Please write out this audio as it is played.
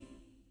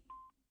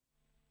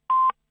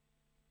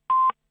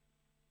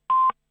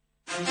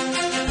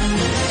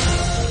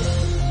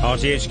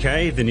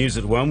RTHK, the news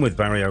at 1 with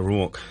Barry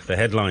O'Rourke. The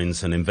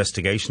headlines: an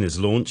investigation is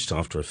launched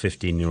after a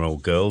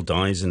 15-year-old girl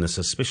dies in a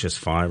suspicious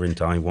fire in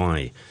Dai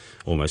Wai.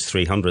 Almost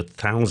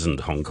 300,000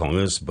 Hong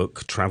Kongers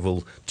book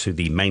travel to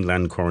the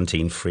mainland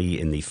quarantine-free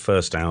in the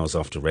first hours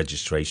after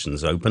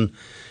registrations open.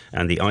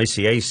 And the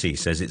ICAC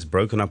says it's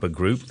broken up a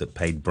group that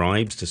paid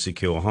bribes to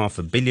secure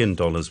 $500 million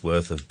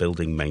worth of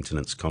building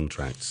maintenance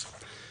contracts.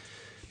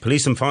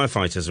 Police and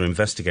firefighters are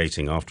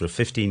investigating after a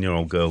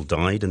 15-year-old girl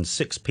died and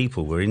 6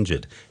 people were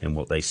injured in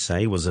what they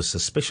say was a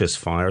suspicious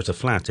fire at a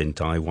flat in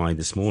Dai Wai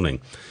this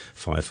morning.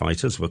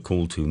 Firefighters were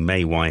called to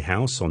Mei Wai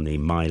House on the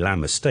Mai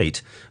Lam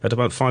estate at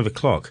about 5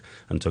 o'clock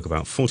and took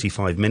about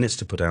 45 minutes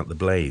to put out the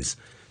blaze.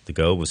 The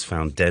girl was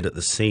found dead at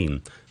the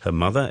scene. Her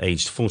mother,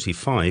 aged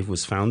 45,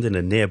 was found in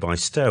a nearby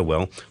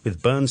stairwell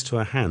with burns to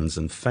her hands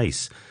and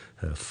face.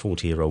 Her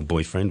 40-year-old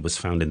boyfriend was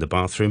found in the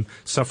bathroom,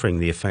 suffering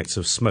the effects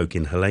of smoke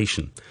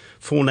inhalation.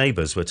 4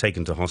 neighbours were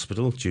taken to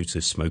hospital due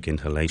to smoke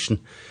inhalation.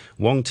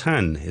 Wong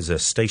Tan is a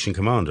station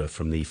commander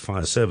from the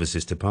Fire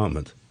Services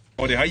Department.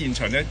 We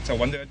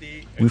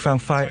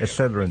found fire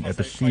accelerant at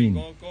the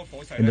scene,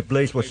 and the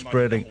blaze was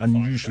spreading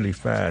unusually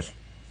fast.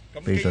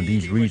 Based on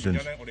these reasons,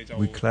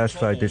 we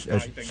classify this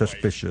as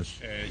suspicious.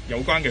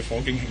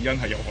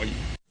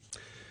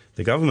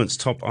 The government's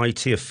top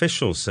IT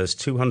official says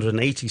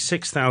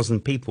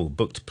 286,000 people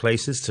booked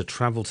places to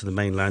travel to the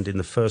mainland in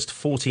the first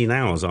 14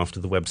 hours after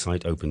the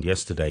website opened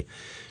yesterday.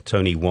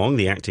 Tony Wong,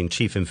 the acting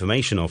chief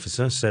information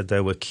officer, said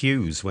there were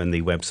queues when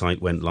the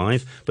website went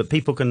live, but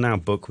people can now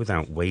book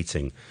without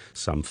waiting.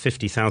 Some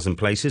 50,000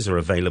 places are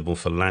available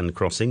for land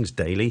crossings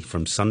daily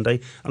from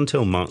Sunday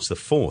until March the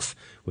 4th,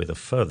 with a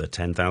further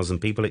 10,000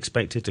 people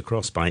expected to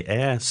cross by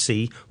air,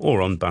 sea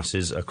or on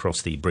buses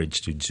across the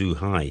bridge to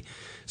Zhuhai.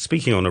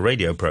 Speaking on a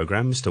radio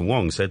programme, Mr.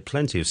 Wong said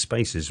plenty of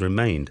spaces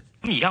remained.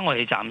 We can now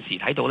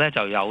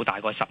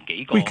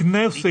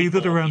see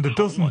that around a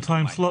dozen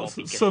time slots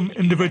at some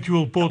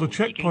individual border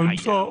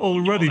checkpoints are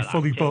already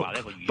fully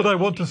booked. But I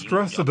want to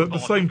stress that at the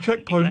same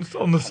checkpoints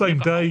on the same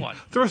day,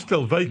 there are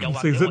still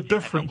vacancies at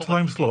different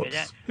time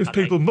slots. If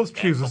people must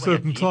choose a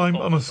certain time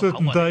on a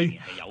certain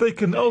day, they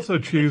can also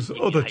choose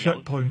other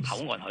checkpoints.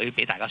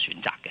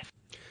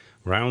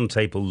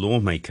 Roundtable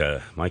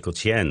lawmaker Michael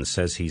Tien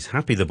says he's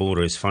happy the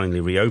border is finally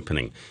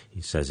reopening. He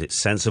says it's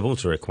sensible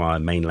to require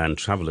mainland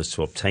travellers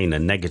to obtain a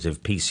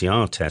negative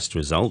PCR test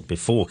result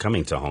before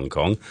coming to Hong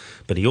Kong,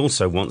 but he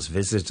also wants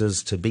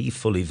visitors to be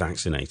fully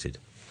vaccinated.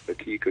 The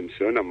key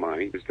concern of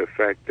mine is the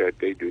fact that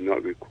they do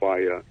not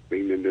require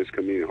mainlanders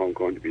coming in Hong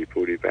Kong to be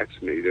fully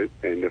vaccinated,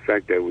 and the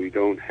fact that we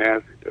don't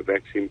have the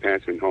vaccine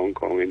pass in Hong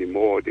Kong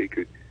anymore. They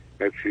could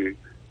actually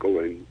go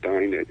and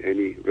dine at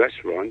any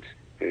restaurant.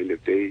 And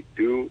if they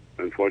do,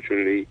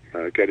 unfortunately,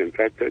 get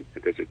infected,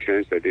 there's a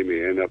chance that they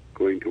may end up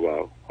going to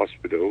our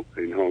hospital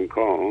in Hong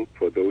Kong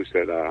for those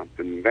that are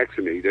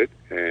unvaccinated,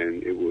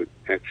 and it would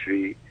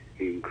actually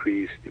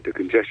increase the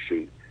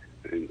congestion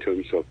in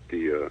terms of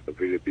the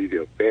availability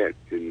of beds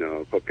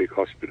in public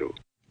hospitals.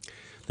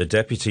 The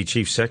Deputy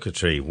Chief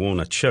Secretary,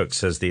 Warner Chuk,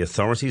 says the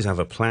authorities have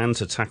a plan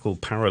to tackle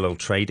parallel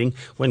trading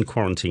when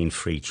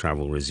quarantine-free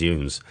travel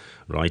resumes.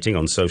 Writing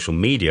on social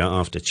media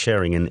after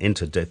chairing an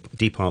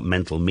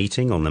interdepartmental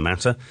meeting on the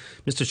matter,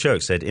 Mr.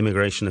 Chuk said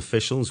immigration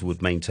officials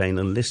would maintain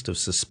a list of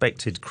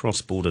suspected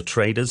cross-border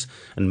traders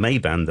and may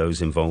ban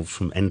those involved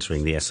from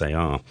entering the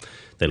SAR.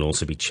 There'll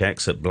also be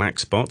checks at black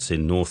spots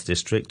in North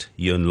District,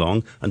 Yuen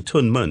Long and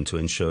Tuen Mun to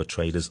ensure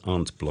traders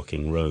aren't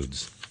blocking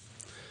roads.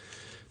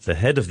 The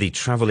head of the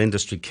Travel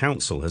Industry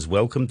Council has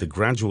welcomed the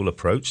gradual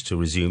approach to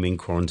resuming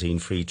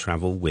quarantine-free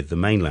travel with the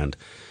mainland.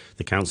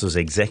 The council's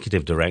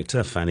executive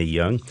director, Fanny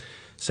Young,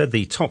 said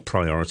the top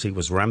priority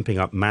was ramping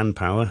up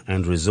manpower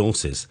and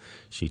resources.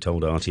 She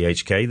told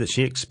RTHK that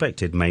she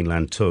expected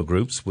mainland tour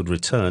groups would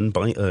return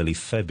by early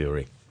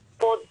February.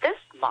 For this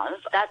month,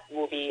 that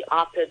will be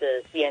after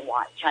the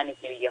CNY, Chinese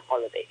New Year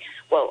holiday.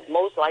 Well,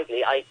 most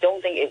likely, I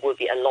don't think it will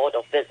be a lot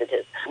of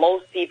visitors.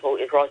 Most people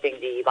crossing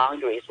the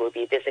boundaries will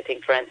be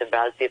visiting friends and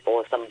relatives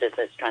for some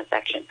business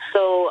transaction.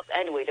 So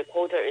anyway, the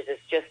quota is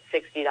just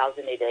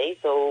 60,000 a day.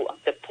 So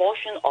the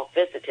portion of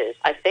visitors,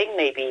 I think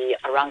maybe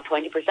around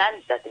 20%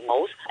 at the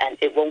most, and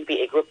it won't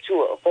be a group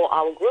tour. For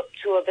our group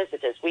tour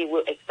visitors, we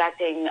were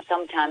expecting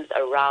sometimes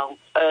around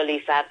early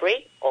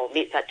February or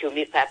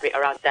mid-February,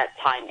 around that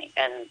timing.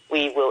 And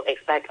we will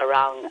expect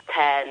around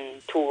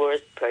 10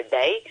 tours per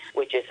day,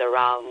 which is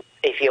around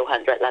a few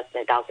hundred, less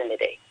than 1,000 a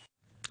day.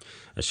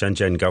 A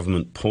Shenzhen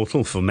government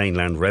portal for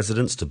mainland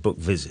residents to book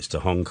visits to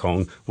Hong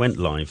Kong went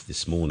live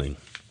this morning.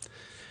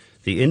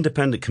 The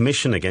Independent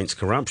Commission Against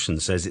Corruption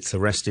says it's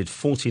arrested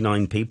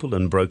 49 people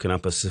and broken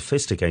up a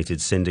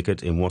sophisticated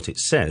syndicate in what it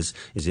says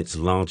is its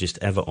largest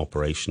ever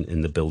operation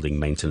in the building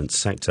maintenance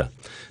sector.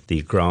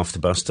 The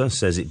Graft Buster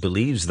says it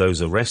believes those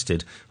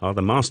arrested are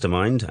the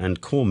mastermind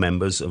and core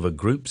members of a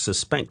group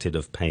suspected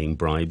of paying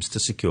bribes to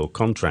secure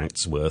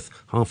contracts worth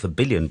 $500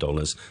 million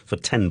for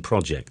 10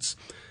 projects.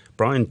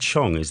 Brian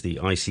Chong is the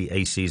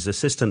ICAC's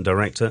Assistant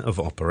Director of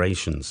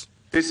Operations.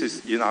 This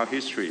is, in our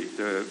history,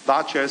 the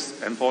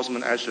largest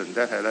enforcement action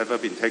that had ever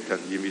been taken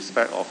in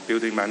respect of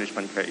building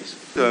management case.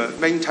 The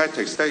main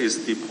tactics that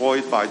is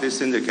deployed by this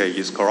syndicate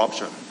is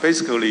corruption.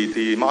 Basically,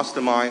 the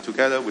mastermind,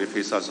 together with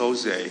his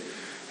associate,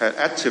 had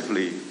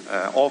actively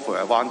offered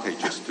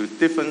advantages to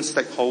different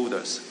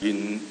stakeholders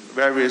in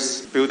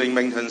various building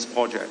maintenance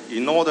projects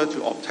in order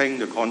to obtain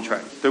the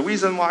contract. The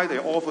reason why they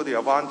offer the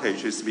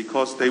advantage is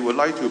because they would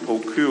like to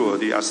procure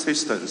the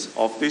assistance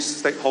of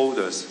these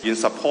stakeholders in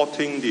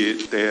supporting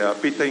their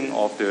bidding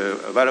of the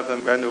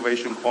relevant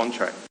renovation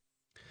contract.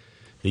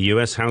 The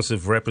US House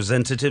of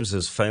Representatives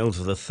has failed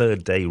for the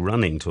third day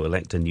running to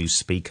elect a new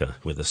speaker,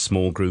 with a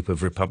small group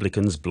of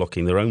Republicans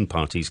blocking their own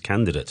party's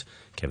candidate,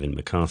 Kevin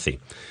McCarthy.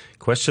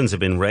 Questions have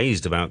been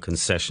raised about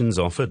concessions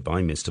offered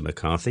by Mr.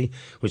 McCarthy,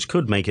 which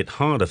could make it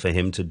harder for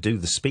him to do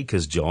the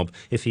Speaker's job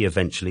if he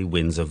eventually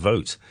wins a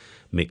vote.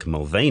 Mick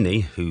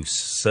Mulvaney, who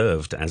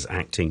served as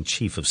acting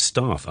Chief of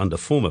Staff under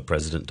former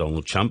President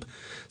Donald Trump,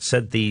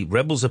 said the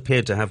rebels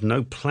appeared to have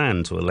no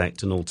plan to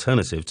elect an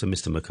alternative to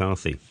Mr.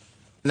 McCarthy.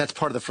 And that's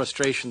part of the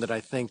frustration that I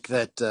think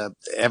that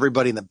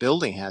everybody in the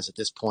building has at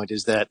this point,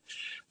 is that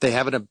they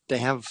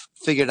have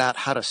figured out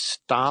how to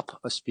stop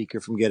a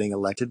speaker from getting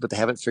elected, but they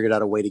haven't figured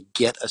out a way to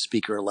get a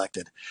speaker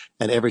elected.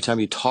 And every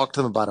time you talk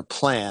to them about a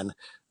plan,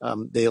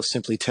 they'll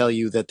simply tell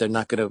you that they're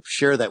not going to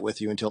share that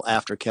with you until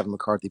after Kevin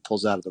McCarthy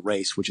pulls out of the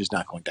race, which is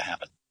not going to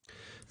happen.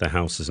 The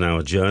House is now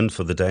adjourned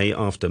for the day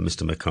after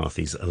Mr.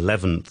 McCarthy's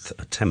 11th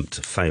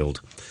attempt failed.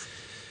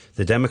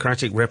 The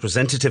Democratic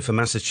representative for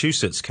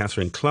Massachusetts,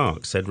 Catherine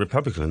Clark, said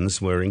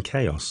Republicans were in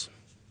chaos.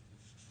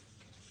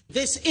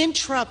 This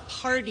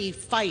intra-party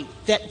fight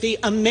that the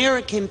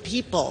American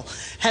people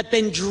have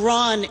been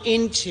drawn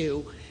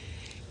into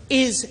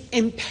is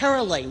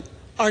imperiling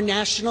our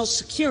national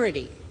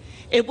security.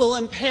 It will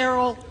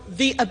imperil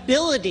the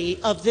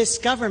ability of this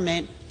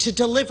government to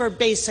deliver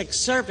basic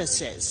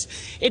services.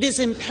 It is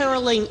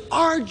imperiling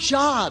our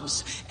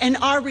jobs and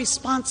our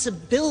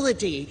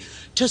responsibility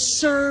to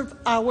serve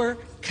our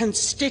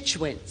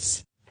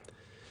constituents.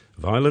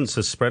 Violence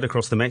has spread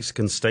across the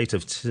Mexican state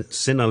of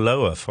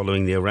Sinaloa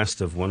following the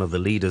arrest of one of the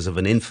leaders of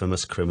an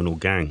infamous criminal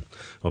gang.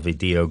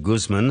 Ovidio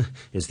Guzman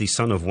is the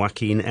son of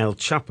Joaquin El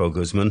Chapo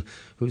Guzman,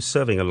 who's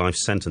serving a life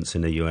sentence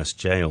in a U.S.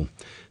 jail.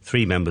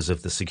 3 members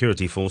of the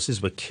security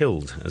forces were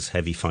killed as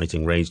heavy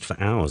fighting raged for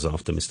hours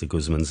after Mr.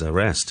 Guzman's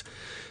arrest.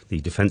 The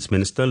Defense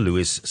Minister,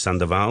 Luis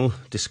Sandoval,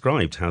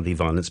 described how the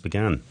violence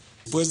began.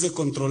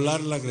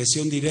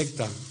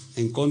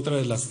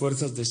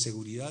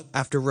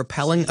 After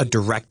repelling a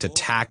direct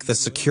attack, the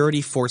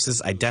security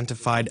forces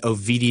identified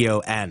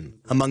Ovidio N.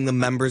 among the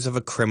members of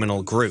a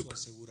criminal group.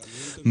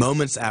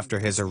 Moments after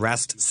his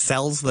arrest,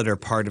 cells that are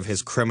part of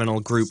his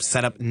criminal group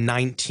set up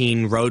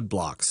 19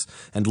 roadblocks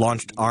and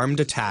launched armed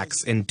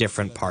attacks in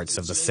different parts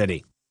of the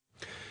city.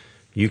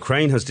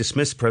 Ukraine has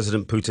dismissed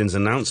President Putin's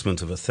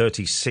announcement of a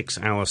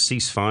 36-hour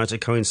ceasefire to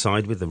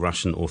coincide with the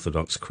Russian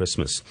Orthodox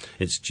Christmas.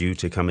 It's due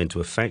to come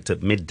into effect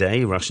at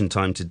midday Russian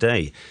time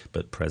today,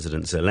 but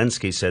President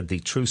Zelensky said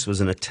the truce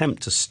was an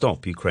attempt to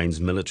stop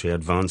Ukraine's military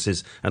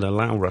advances and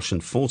allow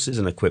Russian forces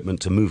and equipment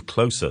to move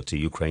closer to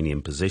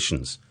Ukrainian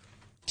positions.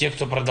 Those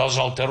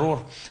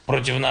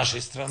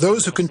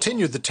who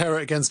continued the terror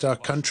against our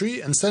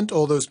country and sent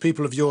all those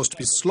people of yours to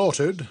be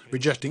slaughtered,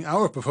 rejecting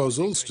our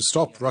proposals to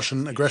stop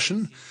Russian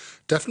aggression,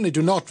 definitely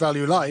do not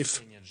value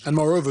life, and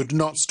moreover do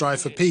not strive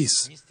for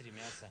peace.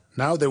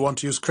 Now they want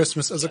to use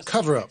Christmas as a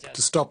cover-up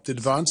to stop the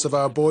advance of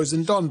our boys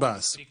in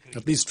Donbass,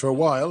 at least for a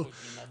while,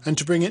 and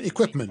to bring in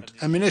equipment,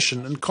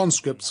 ammunition and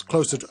conscripts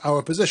closer to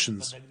our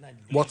positions.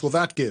 What will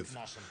that give?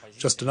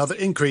 Just another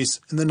increase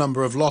in the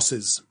number of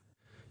losses.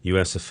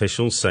 US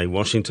officials say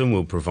Washington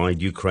will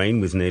provide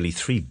Ukraine with nearly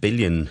 $3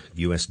 billion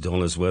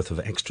worth of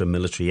extra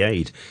military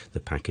aid.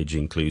 The package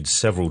includes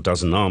several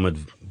dozen armoured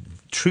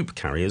troop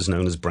carriers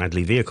known as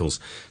Bradley vehicles.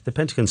 The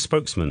Pentagon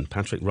spokesman,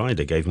 Patrick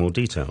Ryder, gave more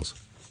details.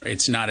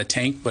 It's not a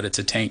tank, but it's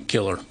a tank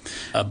killer.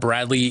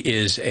 Bradley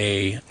is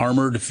a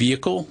armored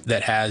vehicle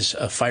that has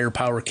a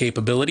firepower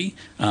capability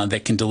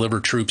that can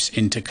deliver troops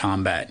into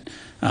combat.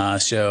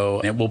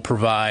 So it will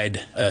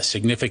provide a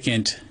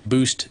significant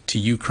boost to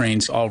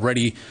Ukraine's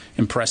already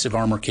impressive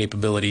armor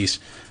capabilities,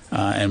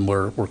 and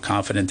we're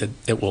confident that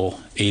it will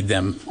aid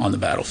them on the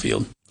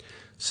battlefield.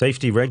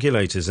 Safety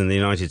regulators in the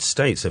United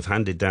States have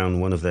handed down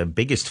one of their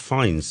biggest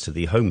fines to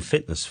the home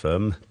fitness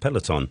firm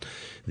Peloton.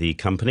 The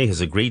company has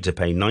agreed to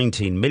pay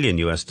 $19 million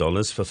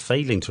for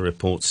failing to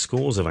report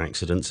scores of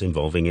accidents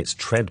involving its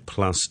Tread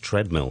Plus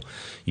treadmill.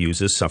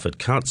 Users suffered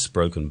cuts,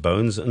 broken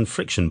bones and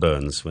friction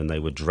burns when they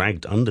were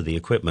dragged under the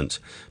equipment.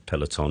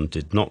 Peloton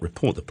did not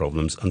report the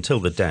problems until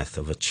the death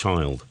of a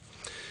child.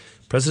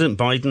 President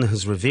Biden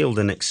has revealed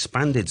an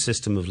expanded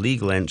system of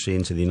legal entry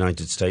into the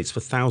United States for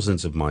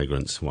thousands of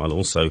migrants, while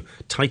also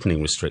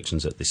tightening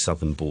restrictions at the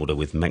southern border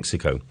with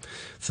Mexico.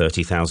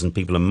 30,000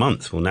 people a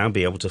month will now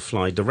be able to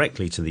fly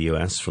directly to the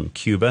U.S. from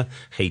Cuba,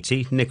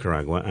 Haiti,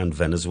 Nicaragua and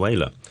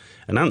Venezuela.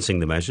 Announcing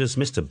the measures,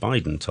 Mr.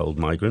 Biden told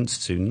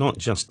migrants to not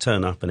just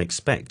turn up and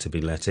expect to be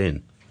let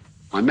in.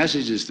 My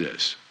message is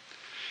this.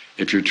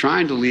 If you're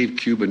trying to leave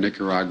Cuba,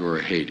 Nicaragua, or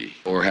Haiti,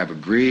 or have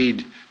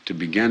agreed to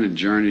begin a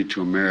journey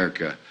to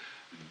America,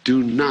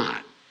 do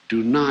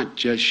not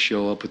just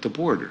show up at the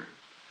border.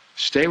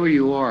 Stay where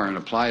you are and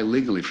apply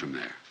legally from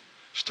there.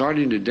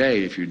 Starting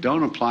today, if you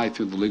don't apply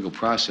through the legal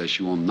process,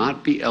 you will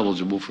not be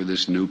eligible for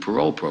this new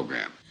parole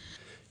program.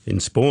 In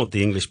sport,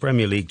 the English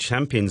Premier League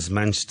champions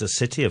Manchester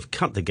City have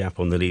cut the gap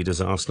on the leaders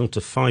Arsenal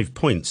to 5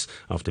 points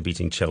after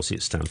beating Chelsea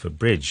at Stamford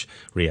Bridge.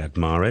 Riyad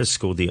Mahrez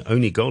scored the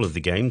only goal of the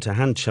game to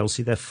hand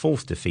Chelsea their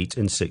 4th defeat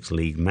in 6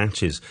 league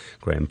matches.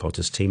 Graham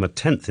Potter's team are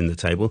 10th in the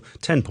table,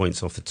 10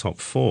 points off the top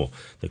 4.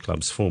 The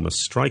club's former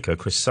striker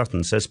Chris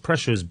Sutton says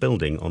pressure is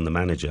building on the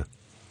manager.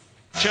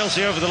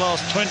 Chelsea over the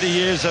last 20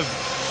 years have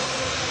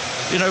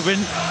been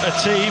a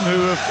team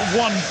who have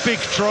won big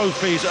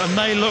trophies and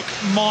they look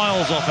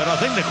miles off it. I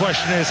think the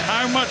question is,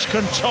 how much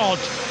can Todd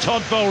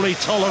Bowley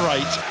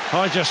tolerate?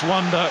 I just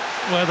wonder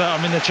whether,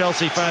 the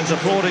Chelsea fans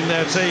applauding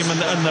their team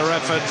and their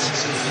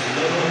efforts,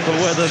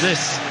 but whether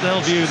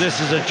they'll view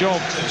this as a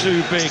job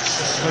too big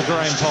for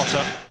Graham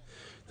Potter.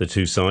 The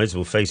two sides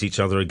will face each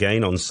other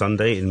again on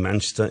Sunday in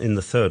Manchester in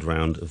the 3rd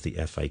round of the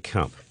FA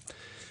Cup.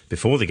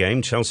 Before the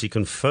game, Chelsea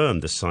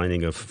confirmed the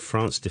signing of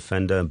France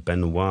defender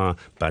Benoit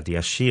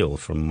Badiashile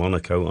from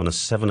Monaco on a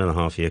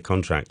 7.5-year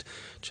contract.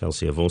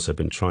 Chelsea have also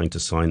been trying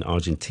to sign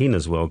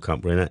Argentina's World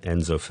Cup winner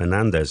Enzo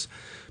Fernandez.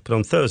 But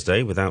on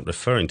Thursday, without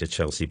referring to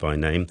Chelsea by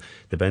name,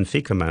 the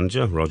Benfica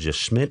manager, Roger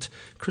Schmidt,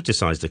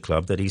 criticised the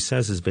club that he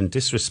says has been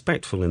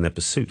disrespectful in their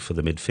pursuit for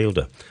the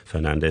midfielder.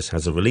 Fernandez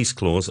has a release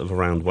clause of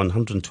around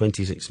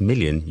 $126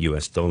 million.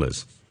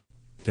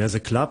 There's a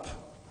club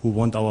who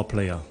want our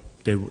player.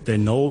 They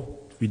know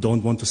we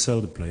don't want to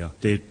sell the player.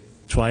 They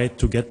try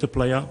to get the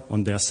player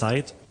on their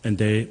side, and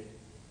they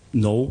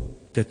know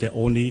that they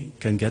only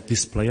can get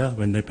this player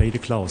when they pay the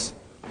clause.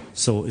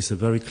 So it's a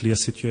very clear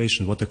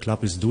situation. What the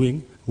club is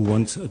doing, who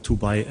wants to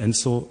buy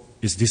Enzo,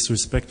 is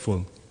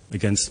disrespectful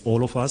against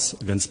all of us,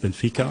 against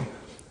Benfica,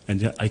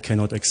 and I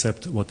cannot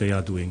accept what they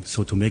are doing.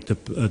 So to make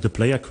the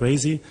player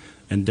crazy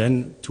and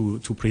then to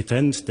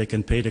pretend they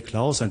can pay the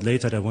clause and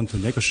later they want to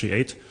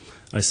negotiate,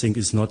 I think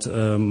is not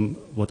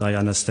what I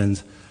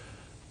understand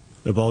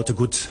about a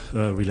good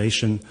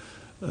relationship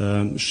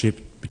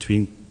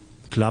between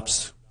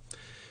clubs.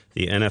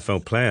 The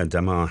NFL player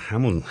Damar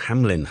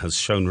Hamlin has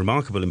shown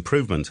remarkable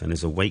improvement and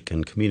is awake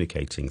and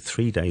communicating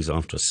 3 days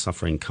after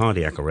suffering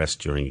cardiac arrest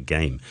during a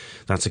game.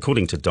 That's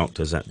according to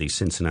doctors at the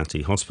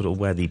Cincinnati hospital,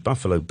 where the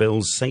Buffalo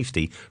Bills'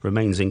 safety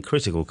remains in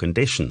critical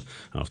condition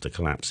after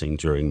collapsing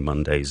during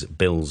Monday's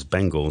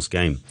Bills-Bengals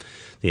game.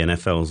 The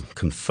NFL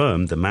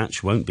confirmed the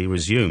match won't be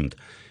resumed.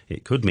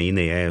 It could mean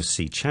the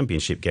AFC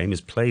Championship game is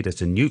played at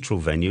a neutral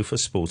venue for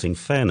sporting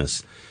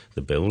fairness.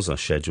 The Bills are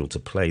scheduled to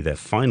play their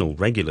final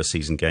regular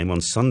season game on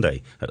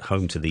Sunday at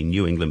home to the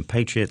New England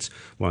Patriots,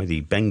 while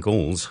the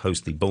Bengals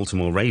host the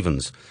Baltimore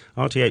Ravens.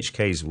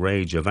 RTHK's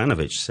Ray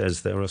Jovanovic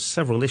says there are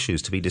several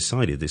issues to be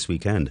decided this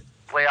weekend.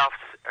 Playoffs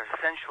are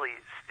essentially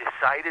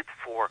decided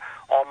for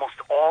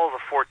almost all the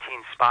 14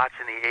 spots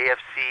in the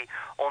AFC.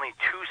 Only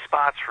 2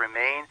 spots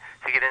remain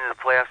to get into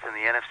the playoffs in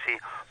the NFC.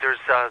 There's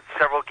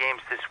several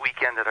games this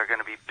weekend that are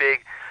going to be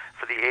big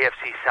for the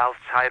AFC South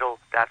title.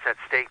 That's at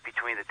stake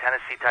between the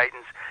Tennessee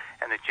Titans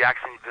and the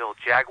Jacksonville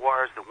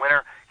Jaguars. The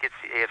winner gets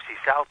the AFC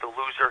South. The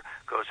loser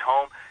goes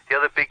home. The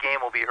other big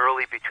game will be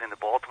early between the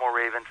Baltimore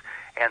Ravens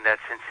and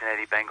that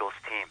Cincinnati Bengals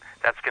team.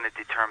 That's going to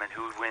determine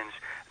who wins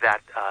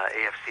that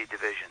AFC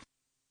division.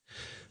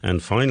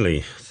 And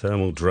finally,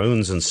 thermal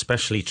drones and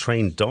specially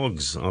trained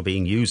dogs are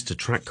being used to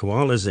track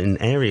koalas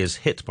in areas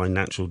hit by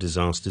natural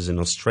disasters in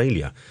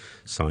Australia.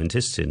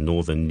 Scientists in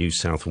northern New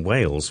South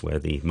Wales, where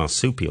the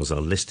marsupials are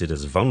listed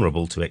as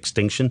vulnerable to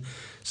extinction,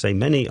 say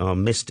many are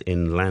missed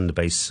in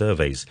land-based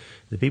surveys.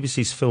 The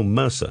BBC's Phil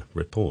Mercer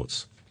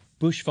reports.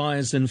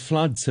 Bushfires and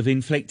floods have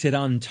inflicted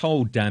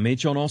untold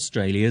damage on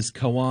Australia's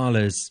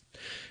koalas.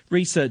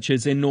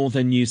 Researchers in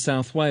northern New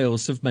South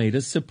Wales have made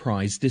a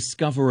surprise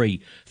discovery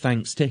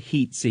thanks to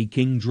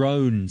heat-seeking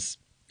drones.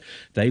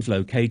 They've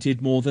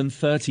located more than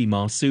 30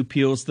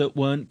 marsupials that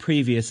weren't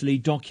previously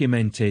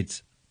documented.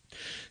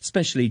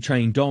 Specially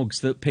trained dogs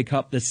that pick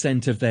up the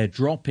scent of their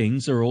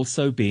droppings are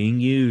also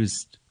being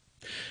used.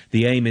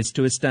 The aim is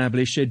to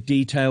establish a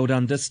detailed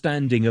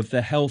understanding of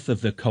the health of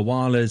the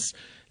koalas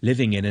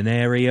living in an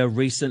area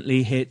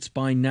recently hit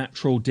by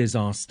natural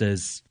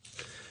disasters.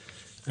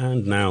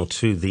 And now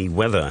to the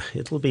weather.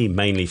 It'll be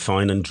mainly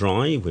fine and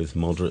dry with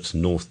moderate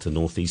north to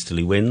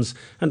northeasterly winds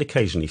and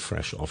occasionally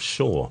fresh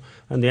offshore.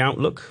 And the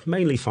outlook,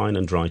 mainly fine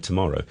and dry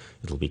tomorrow.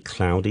 It'll be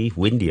cloudy,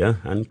 windier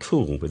and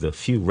cool with a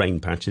few rain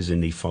patches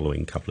in the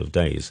following couple of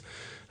days.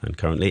 And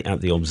currently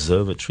at the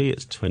observatory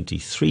it's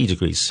 23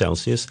 degrees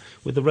Celsius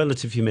with the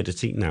relative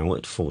humidity now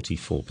at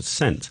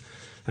 44%.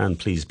 And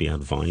please be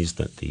advised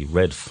that the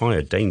red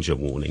fire danger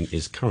warning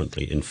is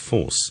currently in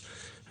force.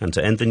 And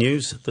to end the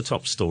news, the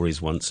top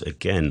stories once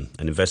again.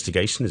 An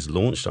investigation is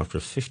launched after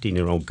a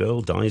 15-year-old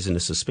girl dies in a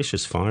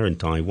suspicious fire in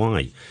Dai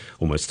Wai.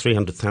 Almost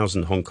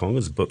 300,000 Hong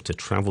Kongers booked to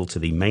travel to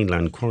the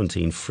mainland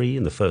quarantine-free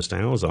in the first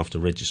hours after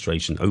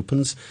registration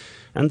opens.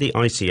 And the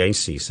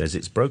ICAC says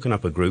it's broken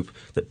up a group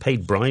that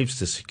paid bribes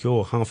to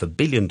secure $500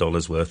 million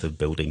worth of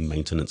building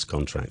maintenance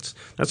contracts.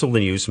 That's all the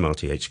news from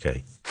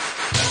RTHK.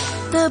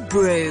 The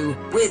Brew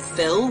with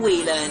Phil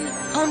Whelan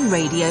on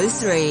Radio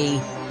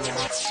 3.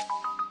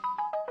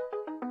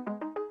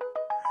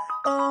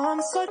 Oh,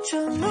 I'm such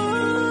a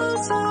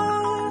loser.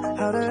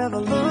 How'd I ever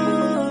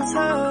lose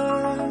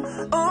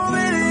her? Oh,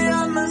 maybe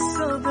I must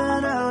have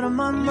been out of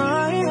my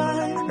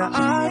mind. Now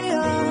I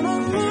am a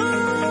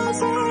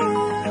loser.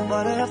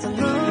 Why'd I have to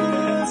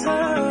lose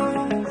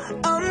her?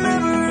 I'll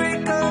never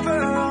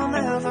recover, I'll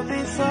never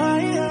be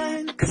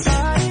fine. 'Cause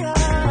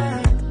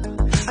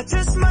I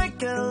just might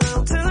get a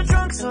little too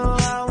drunk, so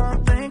I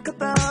won't think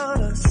about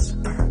us.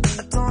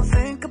 I don't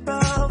think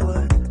about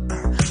what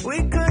we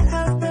could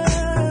have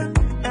been.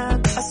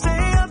 And I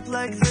stay up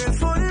like 3 or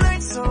 4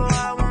 nights, so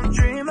I won't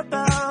dream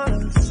about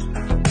us.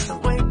 I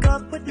wake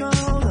up with no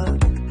luck.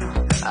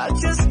 I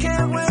just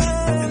can't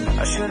win.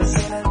 I should have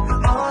seen it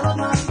all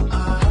along.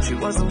 She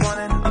was the one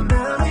in a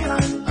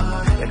million.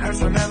 It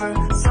hurts whenever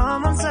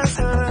someone says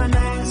her name.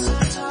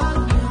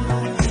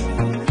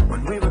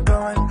 When we were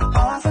going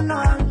off and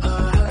on,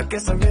 I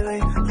guess I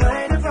really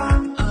played it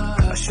wrong.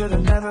 I should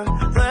have never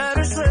let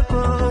her slip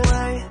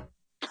away.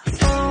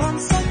 Oh, I'm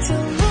such a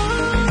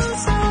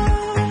loser.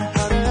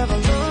 How'd I ever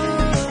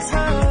lose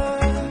her?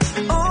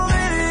 Oh,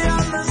 maybe I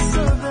must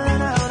have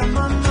been out of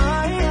my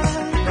mind.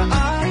 Now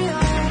I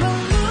am a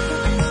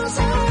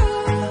loser.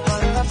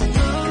 Why'd I have to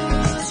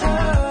lose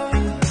her?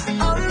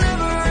 I'll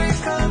never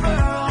recover,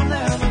 I'll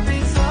never be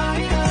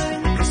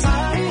fine. 'Cause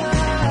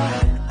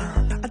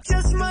I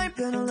just might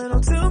been a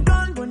little too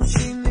gone when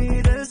she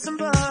needed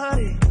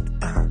somebody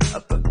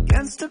up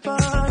against her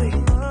body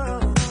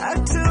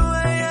at 2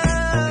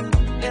 a.m.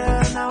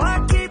 Yeah, now I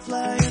keep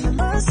lying to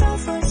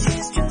myself like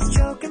she's just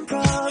joking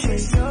probably.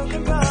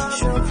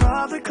 She'll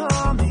probably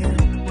call me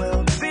and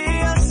we'll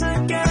be us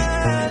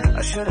again.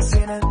 I should have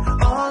seen it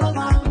all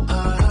along.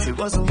 She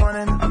was the one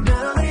in a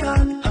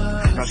million.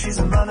 Now she's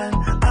in love and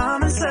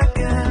I'm in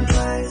second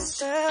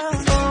place.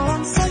 Oh,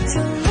 I'm such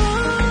a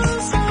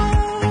loser.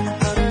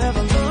 How'd I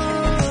ever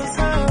lose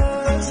her?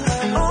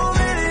 Oh,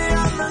 maybe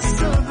I must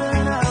have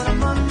been out of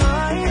my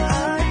mind.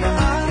 Now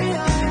I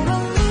am a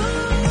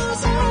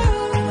loser.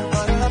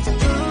 Why'd I have to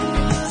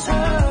lose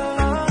her?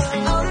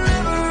 I'll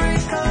never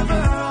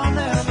recover, I'll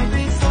never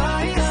be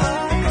fine.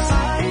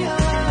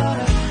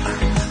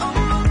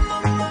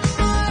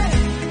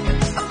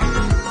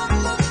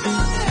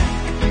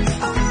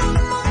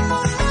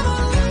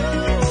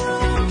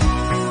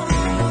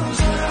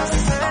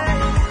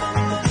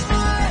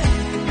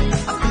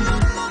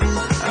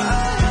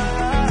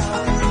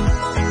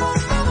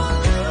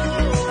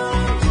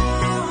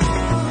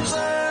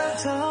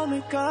 'Cause tell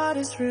me God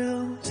is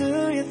real.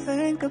 Do you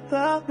think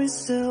about me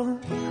still?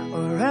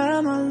 Or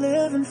am I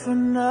living for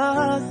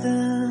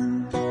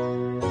nothing?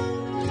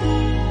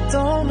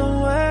 Don't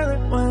know where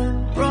it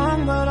went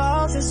wrong, but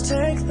I'll just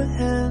take the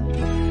hint.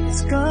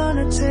 It's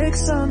gonna take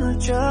some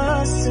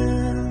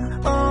adjusting.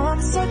 Oh,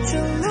 I'm such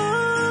a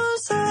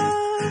loser.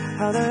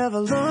 How'd I ever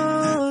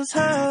lose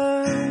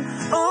her?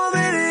 Oh,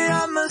 maybe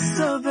I must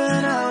have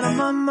been out of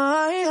my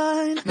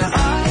mind. Now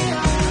I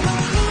am a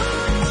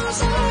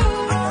loser.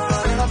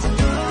 Why'd I have to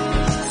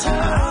lose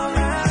her? I'll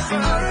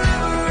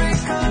never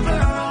recover,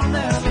 I'll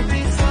never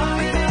be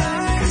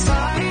fine. 'Cause I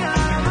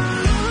am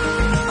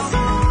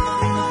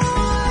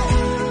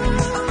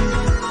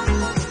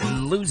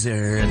a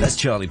Loser. That's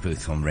Charlie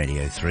Puth on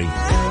Radio 3.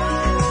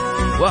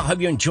 Well, I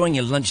hope you're enjoying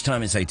your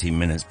lunchtime. It's 18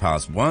 minutes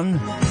past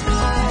 1.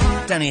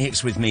 Danny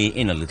Hicks with me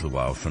in a little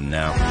while from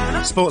now.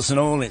 Sports and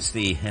all, it's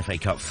the FA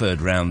Cup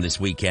third round this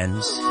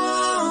weekend.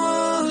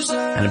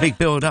 And a big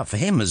build-up for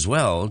him as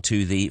well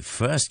to the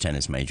first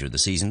tennis major of the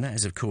season. That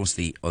is, of course,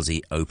 the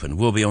Aussie Open.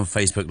 We'll be on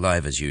Facebook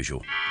Live as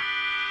usual.